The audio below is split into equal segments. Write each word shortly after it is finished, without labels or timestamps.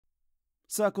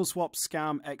CircleSwap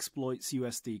scam exploits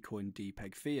USD coin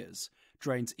depeg fears,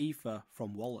 drains Ether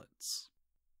from wallets.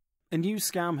 A new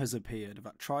scam has appeared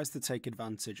that tries to take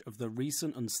advantage of the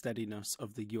recent unsteadiness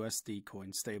of the USD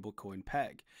coin stablecoin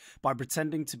peg by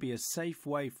pretending to be a safe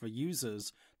way for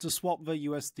users to swap their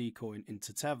USD coin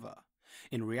into Tether.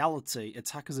 In reality,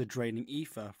 attackers are draining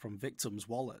Ether from victims'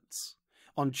 wallets.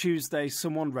 On Tuesday,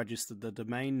 someone registered the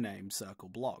domain name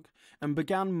CircleBlog and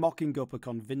began mocking up a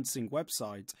convincing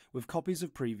website with copies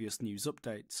of previous news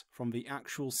updates from the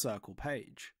actual Circle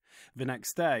page. The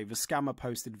next day, the scammer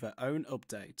posted their own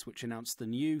update which announced the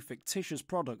new fictitious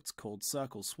product called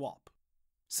CircleSwap.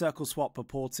 CircleSwap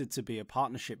purported to be a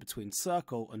partnership between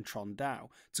Circle and TronDAO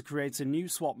to create a new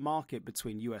swap market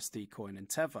between USD coin and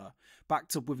Tether,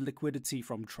 backed up with liquidity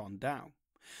from TronDAO.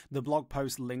 The blog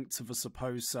post linked to the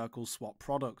supposed CircleSwap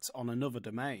product on another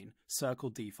domain, Circle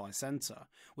DeFi Center,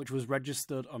 which was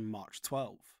registered on March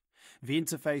 12. The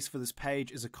interface for this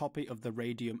page is a copy of the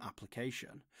Radium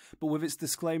application, but with its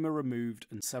disclaimer removed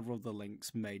and several of the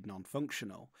links made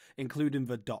non-functional, including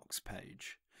the docs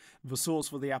page. The source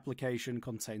for the application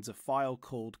contains a file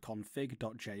called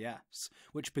config.js,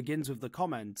 which begins with the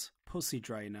comment,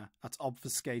 pussydrainer, at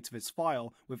obfuscate this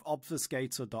file with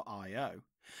obfuscator.io.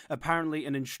 Apparently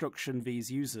an instruction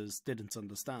these users didn't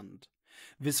understand.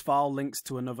 This file links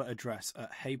to another address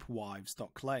at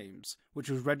hapewives.claims, which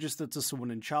was registered to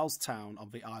someone in Charlestown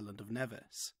on the island of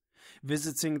Nevis.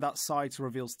 Visiting that site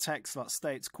reveals text that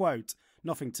states, quote,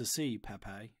 "Nothing to see,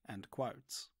 Pepe," end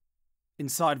quote.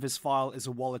 Inside this file is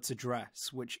a wallet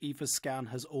address, which Etherscan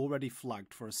has already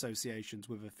flagged for associations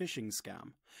with a phishing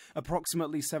scam.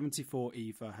 Approximately 74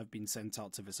 Ether have been sent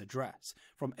out to this address,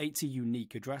 from 80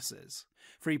 unique addresses.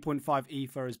 3.5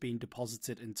 Ether has been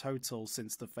deposited in total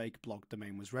since the fake blog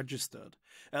domain was registered.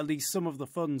 At least some of the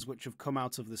funds which have come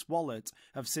out of this wallet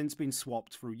have since been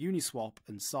swapped through Uniswap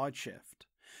and SideShift.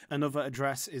 Another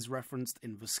address is referenced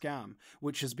in the scam,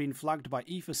 which has been flagged by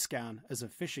Etherscan as a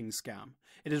phishing scam.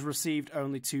 It has received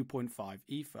only 2.5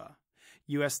 Ether.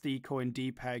 USD coin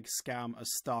depeg scam a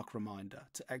stark reminder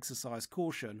to exercise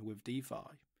caution with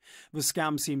DeFi. The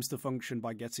scam seems to function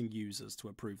by getting users to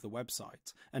approve the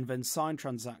website, and then sign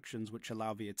transactions which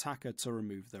allow the attacker to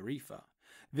remove their Ether.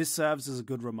 This serves as a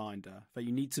good reminder that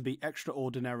you need to be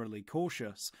extraordinarily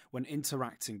cautious when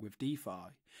interacting with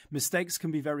DeFi. Mistakes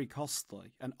can be very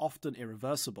costly and often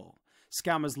irreversible.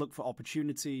 Scammers look for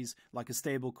opportunities like a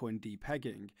stablecoin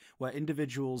depegging, where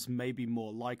individuals may be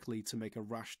more likely to make a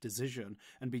rash decision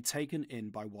and be taken in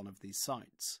by one of these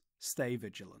sites. Stay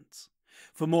vigilant.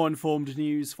 For more informed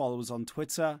news, follow us on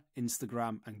Twitter,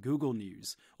 Instagram, and Google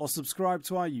News, or subscribe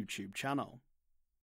to our YouTube channel.